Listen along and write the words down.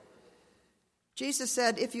Jesus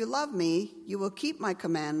said, "If you love me, you will keep my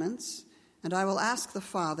commandments, and I will ask the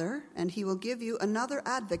Father, and he will give you another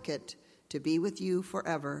advocate to be with you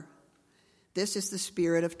forever. This is the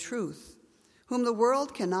Spirit of truth, whom the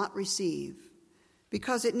world cannot receive,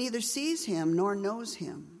 because it neither sees him nor knows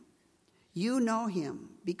him. You know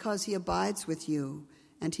him, because he abides with you,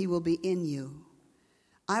 and he will be in you.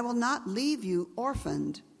 I will not leave you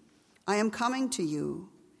orphaned. I am coming to you.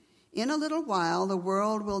 In a little while the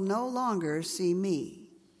world will no longer see me,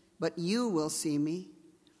 but you will see me.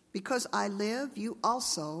 Because I live, you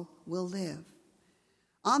also will live.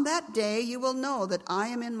 On that day you will know that I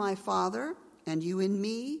am in my Father, and you in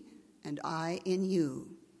me, and I in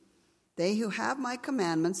you. They who have my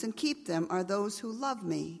commandments and keep them are those who love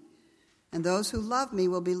me, and those who love me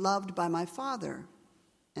will be loved by my Father,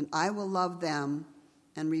 and I will love them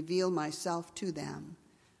and reveal myself to them."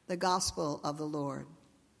 The gospel of the Lord.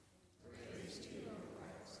 Praise to you,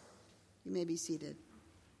 Christ. You may be seated.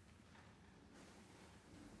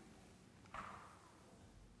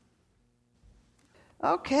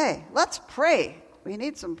 Okay, let's pray. We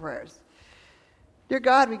need some prayers. Dear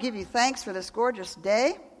God, we give you thanks for this gorgeous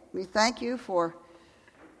day. We thank you for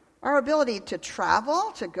our ability to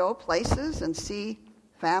travel, to go places and see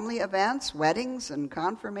family events, weddings and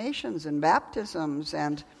confirmations and baptisms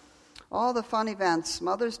and all the fun events,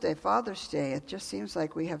 Mother's Day, Father's Day. It just seems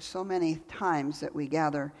like we have so many times that we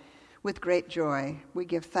gather with great joy. We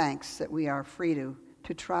give thanks that we are free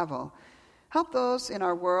to travel. Help those in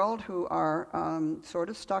our world who are sort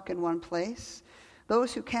of stuck in one place,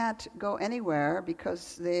 those who can't go anywhere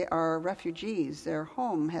because they are refugees. Their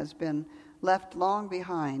home has been left long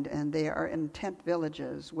behind, and they are in tent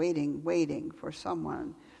villages waiting for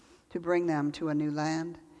someone to bring them to a new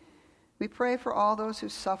land. We pray for all those who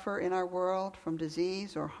suffer in our world from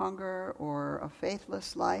disease or hunger or a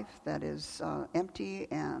faithless life that is empty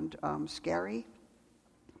and scary.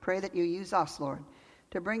 Pray that you use us, Lord,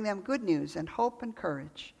 to bring them good news and hope and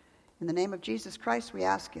courage. In the name of Jesus Christ, we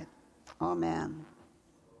ask it. Amen.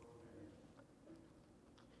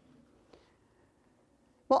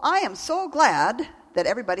 Well, I am so glad that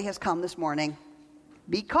everybody has come this morning,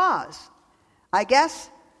 because I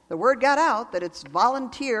guess the word got out that it's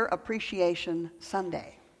Volunteer Appreciation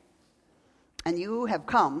Sunday. And you have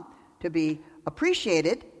come to be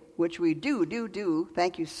appreciated, which we do.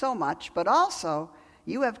 Thank you so much. But also,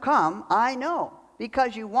 you have come, I know,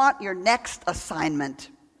 because you want your next assignment.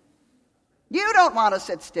 You don't want to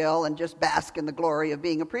sit still and just bask in the glory of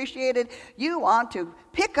being appreciated. You want to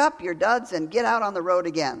pick up your duds and get out on the road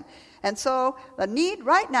again. And so the need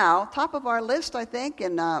right now, top of our list, I think,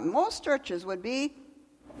 in most churches would be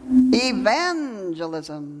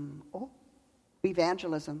evangelism. Oh,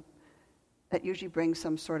 evangelism. That usually brings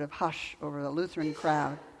some sort of hush over the Lutheran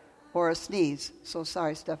crowd, or a sneeze. So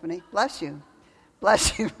sorry, Stephanie. Bless you.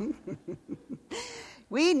 Bless you.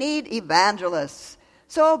 We need evangelists.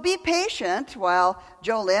 So be patient while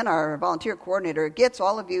Jolynn, our volunteer coordinator, gets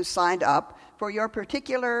all of you signed up for your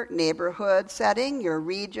particular neighborhood setting, your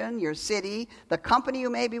region, your city, the company you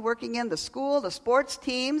may be working in, the school, the sports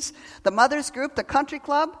teams, the mothers group, the country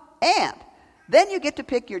club, and then you get to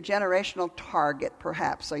pick your generational target,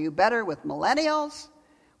 perhaps. Are you better with millennials?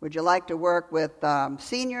 Would you like to work with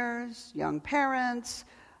seniors, young parents?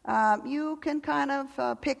 You can kind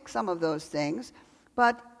of pick some of those things.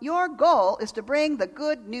 But your goal is to bring the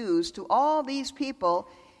good news to all these people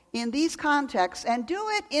in these contexts, and do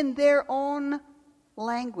it in their own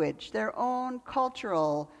language, their own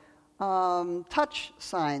cultural touch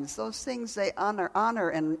signs, those things they honor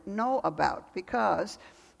and know about, because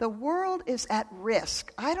the world is at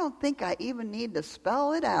risk. I don't think I even need to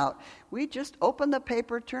spell it out. We just open the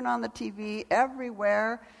paper, turn on the TV,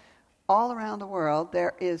 everywhere, all around the world,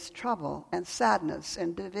 there is trouble and sadness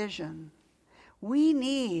and division. We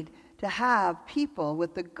need to have people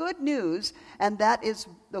with the good news, and that is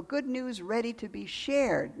the good news ready to be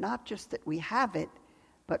shared. Not just that we have it,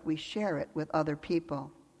 but we share it with other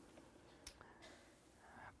people.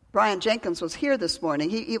 Brian Jenkins was here this morning.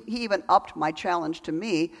 He even upped my challenge to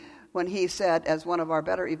me when he said, as one of our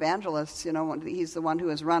better evangelists, he's the one who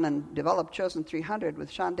has run and developed Chosen 300 with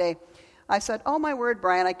Sean Day. I said, "Oh my word,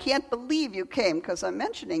 Brian, I can't believe you came, because I'm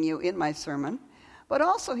mentioning you in my sermon." But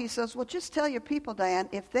also he says, well, just tell your people, Diane,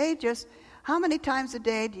 if they just, how many times a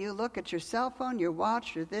day do you look at your cell phone, your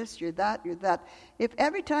watch, your this, your that, your that? If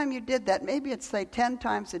every time you did that, maybe it's say 10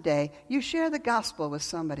 times a day, you share the gospel with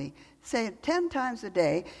somebody. Say it 10 times a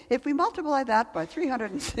day. If we multiply that by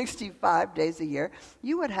 365 days a year,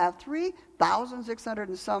 you would have 3,600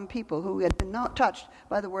 and some people who had been touched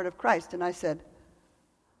by the word of Christ. And I said,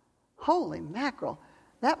 holy mackerel,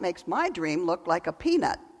 that makes my dream look like a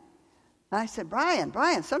peanut. And I said, Brian,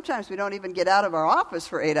 sometimes we don't even get out of our office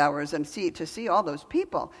for 8 hours and to see all those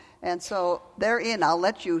people. And so therein, I'll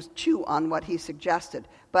let you chew on what he suggested.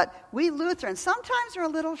 But we Lutherans sometimes are a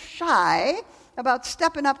little shy about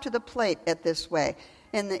stepping up to the plate at this way,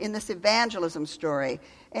 in this evangelism story.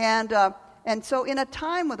 And so in a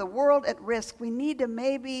time with the world at risk, we need to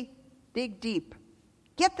maybe dig deep.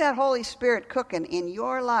 Get that Holy Spirit cooking in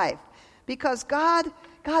your life. Because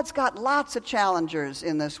God's got lots of challengers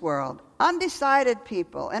in this world. Undecided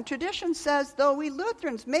people. And tradition says, though we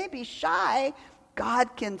Lutherans may be shy,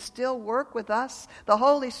 God can still work with us. The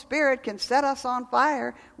Holy Spirit can set us on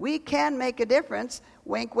fire. We can make a difference.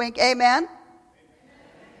 Wink, wink, amen?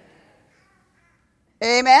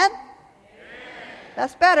 Amen? Amen?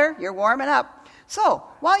 That's better. You're warming up. So,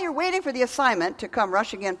 while you're waiting for the assignment to come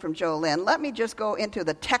rushing in from Joe Lynn, let me just go into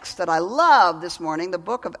the text that I love this morning, the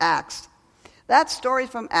book of Acts. That story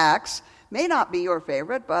from Acts may not be your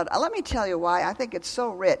favorite, but let me tell you why I think it's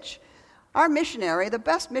so rich. Our missionary, the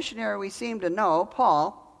best missionary we seem to know,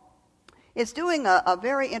 Paul, is doing a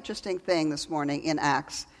very interesting thing this morning in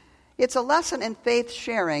Acts. It's a lesson in faith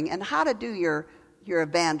sharing and how to do your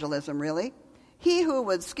evangelism, really. He who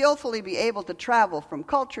would skillfully be able to travel from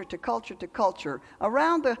culture to culture to culture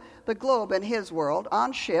around the globe in his world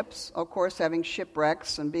on ships, of course having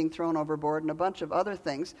shipwrecks and being thrown overboard and a bunch of other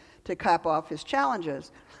things to cap off his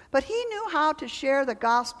challenges. But he knew how to share the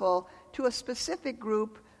gospel to a specific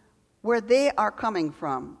group where they are coming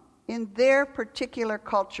from, in their particular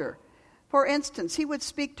culture. For instance, he would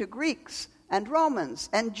speak to Greeks and Romans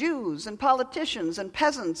and Jews and politicians and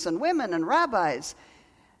peasants and women and rabbis.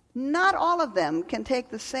 Not all of them can take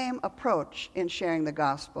the same approach in sharing the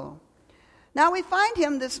gospel. Now we find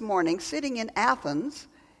him this morning sitting in Athens,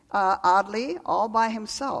 oddly, all by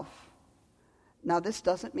himself. Now this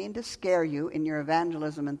doesn't mean to scare you in your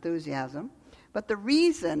evangelism enthusiasm, but the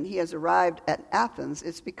reason he has arrived at Athens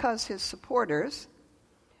is because his supporters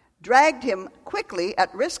dragged him quickly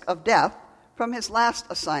at risk of death from his last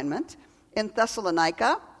assignment in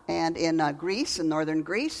Thessalonica and in Greece, in northern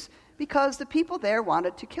Greece, because the people there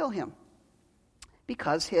wanted to kill him,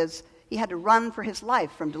 because he had to run for his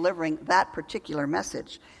life from delivering that particular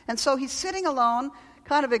message. And so he's sitting alone,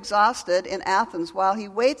 kind of exhausted in Athens, while he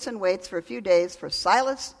waits and waits for a few days for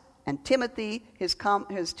Silas and Timothy, his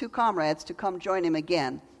two comrades, to come join him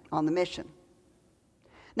again on the mission.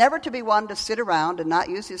 Never to be one to sit around and not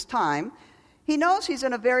use his time, he knows he's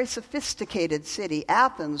in a very sophisticated city.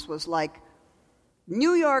 Athens was like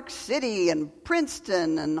New York City and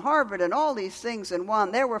Princeton and Harvard and all these things in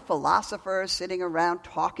one. There were philosophers sitting around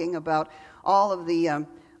talking about all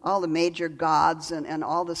the major gods and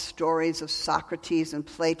all the stories of Socrates and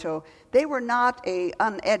Plato. They were not an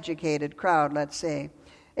uneducated crowd, let's say.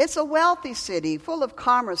 It's a wealthy city full of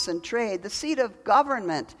commerce and trade, the seat of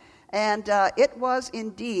government, and it was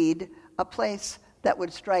indeed a place that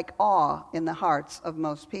would strike awe in the hearts of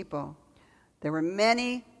most people. There were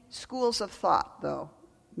many schools of thought, though.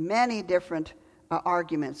 Many different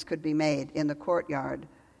arguments could be made in the courtyard.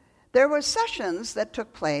 There were sessions that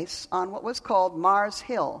took place on what was called Mars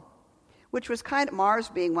Hill, which was kind of Mars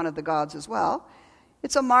being one of the gods as well.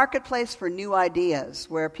 It's a marketplace for new ideas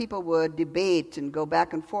where people would debate and go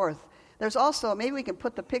back and forth. There's also, maybe we can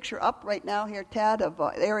put the picture up right now here, Tad, of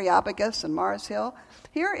Areopagus and Mars Hill.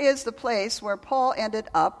 Here is the place where Paul ended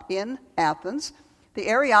up in Athens. The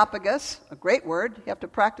Areopagus, a great word, you have to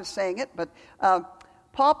practice saying it, but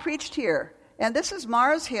Paul preached here. And this is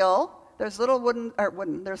Mars Hill. There's little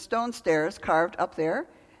there's stone stairs carved up there.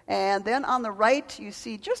 And then on the right, you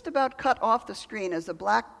see just about cut off the screen is a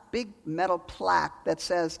black big metal plaque that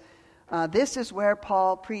says, this is where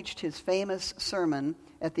Paul preached his famous sermon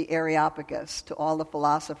at the Areopagus to all the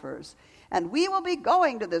philosophers. And we will be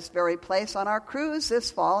going to this very place on our cruise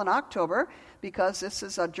this fall in October, because this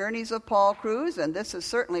is a Journeys of Paul cruise, and this is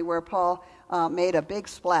certainly where Paul made a big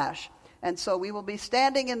splash. And so we will be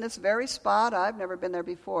standing in this very spot. I've never been there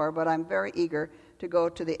before, but I'm very eager to go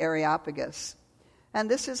to the Areopagus. And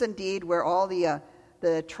this is indeed where all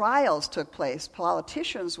the trials took place.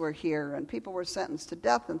 Politicians were here, and people were sentenced to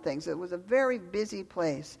death and things. It was a very busy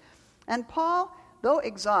place. And Paul, though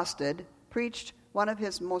exhausted, preached one of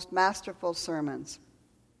his most masterful sermons.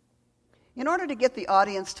 In order to get the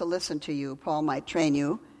audience to listen to you, Paul might train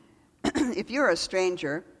you, if you're a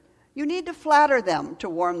stranger, you need to flatter them to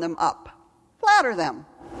warm them up. Flatter them.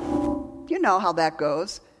 You know how that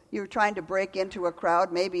goes. You're trying to break into a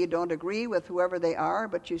crowd. Maybe you don't agree with whoever they are,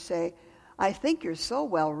 but you say, I think you're so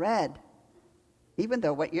well read. Even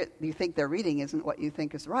though what you think they're reading isn't what you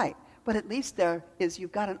think is right. But at least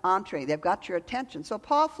you've got an entree. They've got your attention. So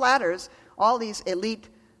Paul flatters all these elite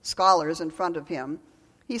scholars in front of him.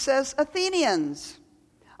 He says, Athenians,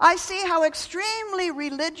 I see how extremely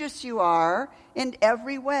religious you are in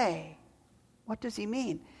every way. What does he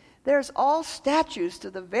mean? There's all statues to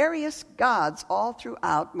the various gods all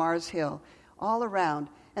throughout Mars Hill, all around.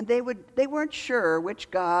 And they weren't sure which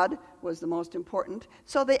god was the most important,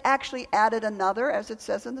 so they actually added another, as it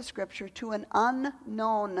says in the scripture, to an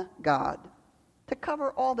unknown god to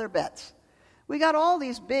cover all their bets. We got all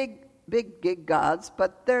these big gods,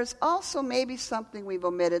 but there's also maybe something we've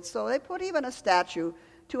omitted, so they put even a statue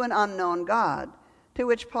to an unknown god, to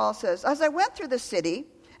which Paul says, as I went through the city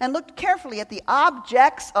and looked carefully at the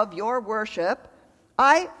objects of your worship,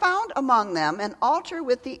 I found among them an altar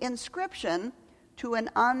with the inscription, to an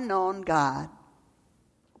unknown God.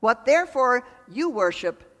 What therefore you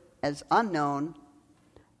worship as unknown,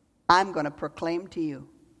 I'm going to proclaim to you,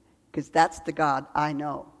 because that's the God I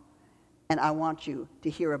know, and I want you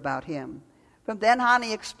to hear about him. From then on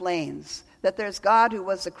he explains that there's God who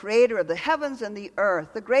was the creator of the heavens and the earth,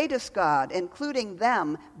 the greatest God, including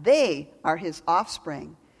them. They are his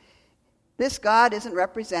offspring. This God isn't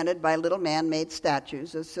represented by little man-made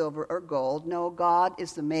statues of silver or gold. No, God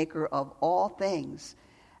is the maker of all things.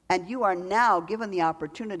 And you are now given the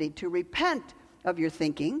opportunity to repent of your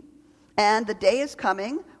thinking, and the day is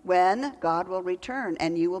coming when God will return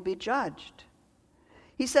and you will be judged.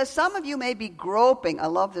 He says some of you may be groping. I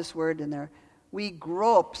love this word in there. We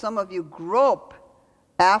grope. Some of you grope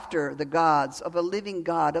after the gods of a living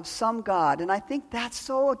God, of some God. And I think that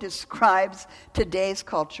so describes today's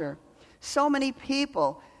culture. So many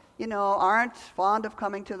people, aren't fond of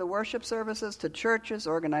coming to the worship services, to churches,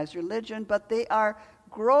 organized religion, but they are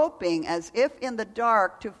groping as if in the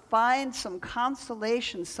dark to find some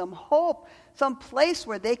consolation, some hope, some place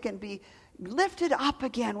where they can be lifted up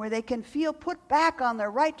again, where they can feel put back on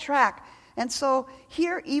their right track. And so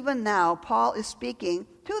here, even now, Paul is speaking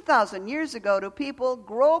 2,000 years ago to people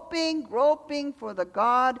groping for the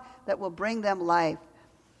God that will bring them life.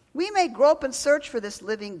 We may grope and search for this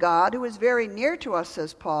living God who is very near to us,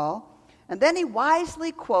 says Paul. And then he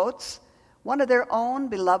wisely quotes one of their own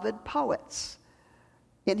beloved poets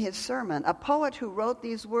in his sermon, a poet who wrote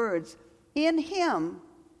these words, in him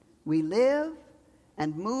we live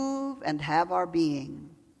and move and have our being,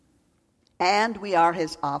 and we are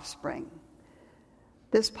his offspring.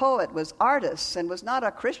 This poet was artist and was not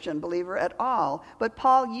a Christian believer at all, but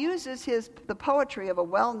Paul uses the poetry of a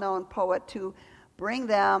well-known poet to bring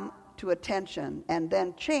them to attention and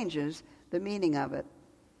then changes the meaning of it.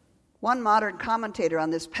 One modern commentator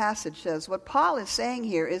on this passage says, what Paul is saying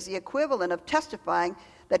here is the equivalent of testifying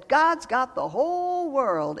that God's got the whole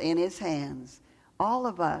world in his hands. All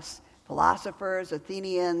of us, philosophers,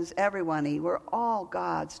 Athenians, everyone, we're all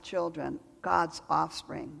God's children, God's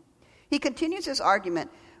offspring. He continues his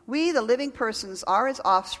argument. We, the living persons, are his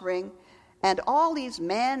offspring, and all these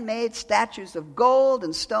man-made statues of gold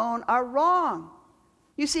and stone are wrong.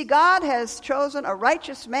 You see, God has chosen a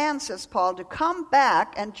righteous man, says Paul, to come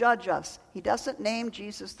back and judge us. He doesn't name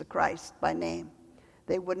Jesus the Christ by name.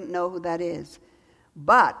 They wouldn't know who that is.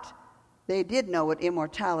 But they did know what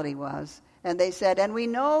immortality was. And they said, and we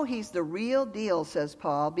know he's the real deal, says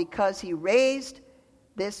Paul, because he raised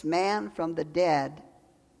this man from the dead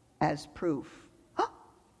as proof.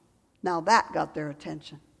 Now that got their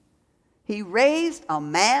attention. He raised a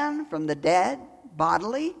man from the dead,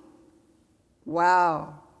 bodily.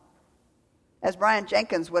 Wow. As Brian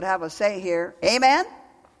Jenkins would have us say here, amen?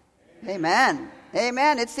 Amen.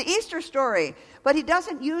 Amen. It's the Easter story. But he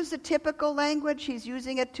doesn't use the typical language. He's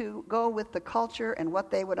using it to go with the culture and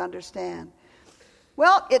what they would understand.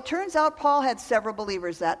 Well, it turns out Paul had several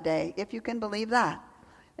believers that day, if you can believe that.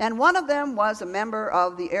 And one of them was a member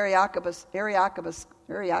of the Areopagus,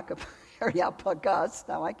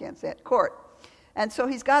 now I can't say it, court. And so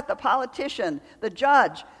he's got the politician, the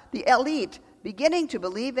judge, the elite, beginning to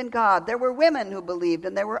believe in God. There were women who believed,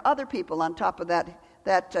 and there were other people on top of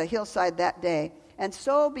that hillside that day. And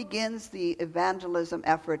so begins the evangelism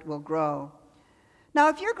effort will grow. Now,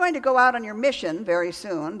 if you're going to go out on your mission very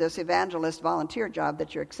soon, this evangelist volunteer job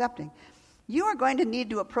that you're accepting, you are going to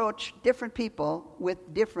need to approach different people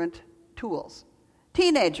with different tools.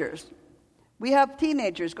 Teenagers. We have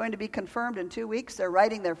teenagers going to be confirmed in 2 weeks. They're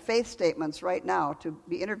writing their faith statements right now to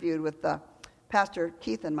be interviewed with Pastor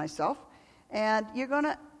Keith and myself. And you're going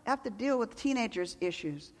to have to deal with teenagers'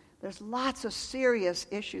 issues. There's lots of serious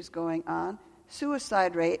issues going on.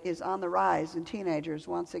 Suicide rate is on the rise in teenagers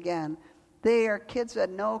once again. They are kids that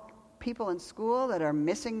know people in school that are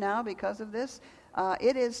missing now because of this.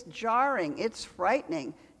 It is jarring. It's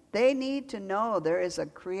frightening. They need to know there is a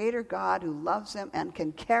creator God who loves them and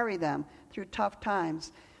can carry them through tough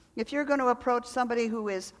times. If you're going to approach somebody who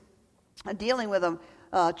is dealing with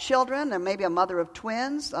children, or maybe a mother of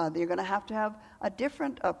twins, you're going to have a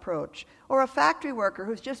different approach. Or a factory worker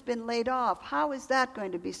who's just been laid off. How is that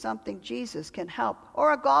going to be something Jesus can help?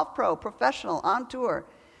 Or a golf pro, professional, on tour.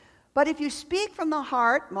 But if you speak from the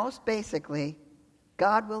heart, most basically,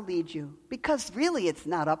 God will lead you. Because really it's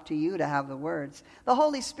not up to you to have the words. The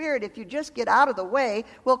Holy Spirit, if you just get out of the way,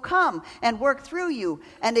 will come and work through you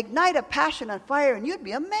and ignite a passion and fire, and you'd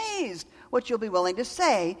be amazed what you'll be willing to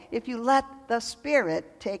say if you let the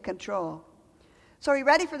Spirit take control. So are you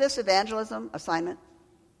ready for this evangelism assignment?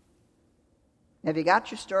 Have you got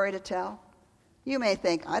your story to tell? You may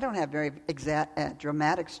think, I don't have very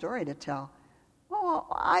dramatic story to tell. Well,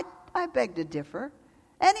 I beg to differ.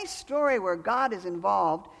 Any story where God is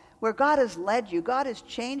involved, where God has led you, God has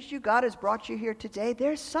changed you, God has brought you here today,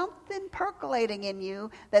 there's something percolating in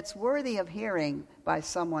you that's worthy of hearing by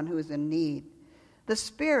someone who is in need. The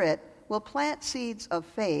Spirit will plant seeds of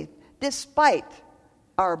faith despite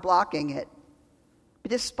our blocking it,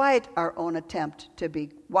 despite our own attempt to be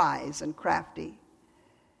wise and crafty.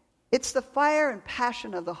 It's the fire and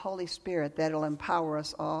passion of the Holy Spirit that will empower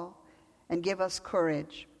us all and give us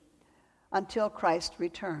courage until Christ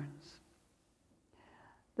returns.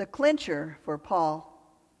 The clincher for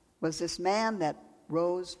Paul was this man that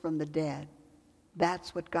rose from the dead.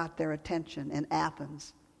 That's what got their attention in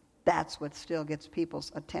Athens. That's what still gets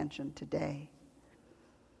people's attention today.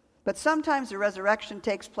 But sometimes the resurrection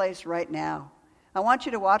takes place right now. I want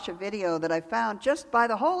you to watch a video that I found just by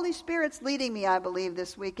the Holy Spirit's leading me, I believe,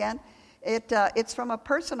 this weekend. It's from a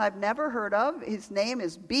person I've never heard of. His name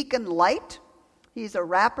is Beacon Light. He's a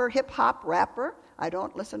rapper, hip-hop rapper. I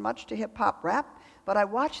don't listen much to hip-hop rap, but I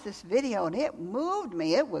watched this video and it moved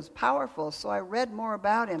me. It was powerful, so I read more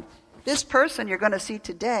about him. This person you're going to see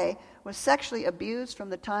today was sexually abused from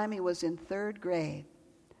the time he was in 3rd grade.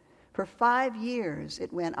 For 5 years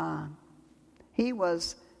it went on. He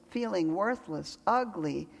was feeling worthless,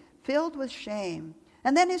 ugly, filled with shame.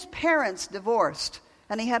 And then his parents divorced,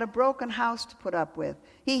 and he had a broken house to put up with.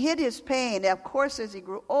 He hid his pain. Of course, as he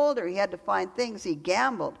grew older, he had to find things. He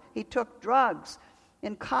gambled. He took drugs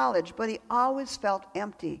in college, but he always felt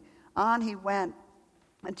empty. On he went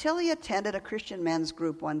until he attended a Christian men's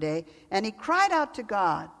group one day, and he cried out to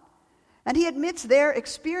God. And he admits there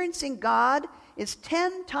experiencing God is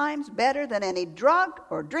 10 times better than any drug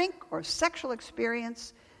or drink or sexual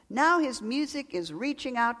experience. Now his music is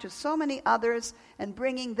reaching out to so many others and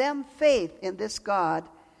bringing them faith in this God.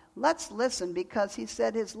 Let's listen, because he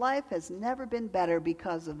said his life has never been better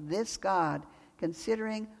because of this God,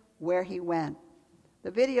 considering where he went.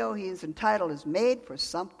 The video he's entitled is Made for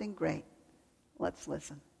Something Great. Let's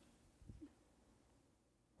listen.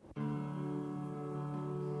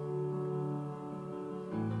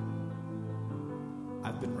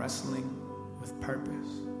 I've been wrestling with purpose.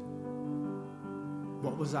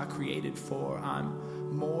 What was I created for?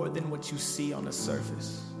 I'm more than what you see on the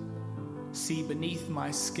surface. See beneath my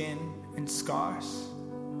skin and scars.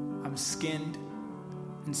 I'm skinned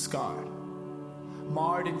and scarred.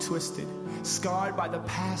 Marred and twisted. Scarred by the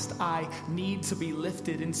past I need to be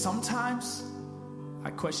lifted. And sometimes I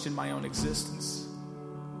question my own existence.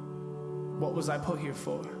 What was I put here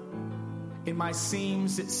for? In my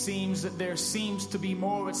seams, it seems that there seems to be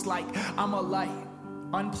more. It's like I'm a light,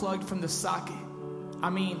 unplugged from the socket. I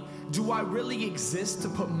mean, do I really exist to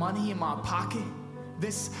put money in my pocket?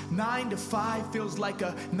 This 9 to 5 feels like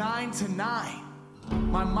a 9 to 9.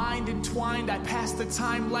 My mind entwined, I pass the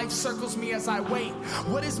time, life circles me as I wait.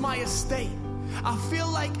 What is my estate? I feel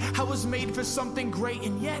like I was made for something great,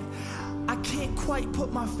 and yet I can't quite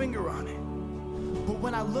put my finger on it. But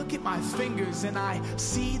when I look at my fingers and I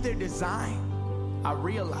see their design, I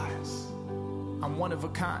realize I'm one of a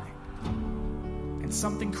kind. And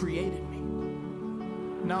something created me.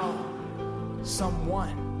 No,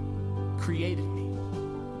 someone created me.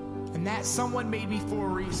 And that someone made me for a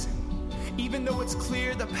reason. Even though it's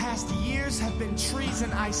clear the past years have been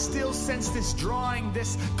treason, I still sense this drawing,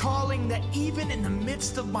 this calling, that even in the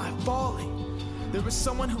midst of my falling, there was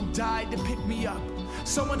someone who died to pick me up.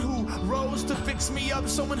 Someone who rose to fix me up.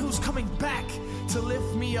 Someone who's coming back to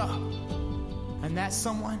lift me up. And that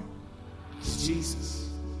someone is Jesus.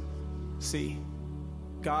 See,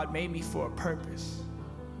 God made me for a purpose.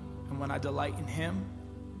 And when I delight in him,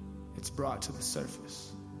 it's brought to the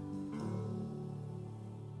surface.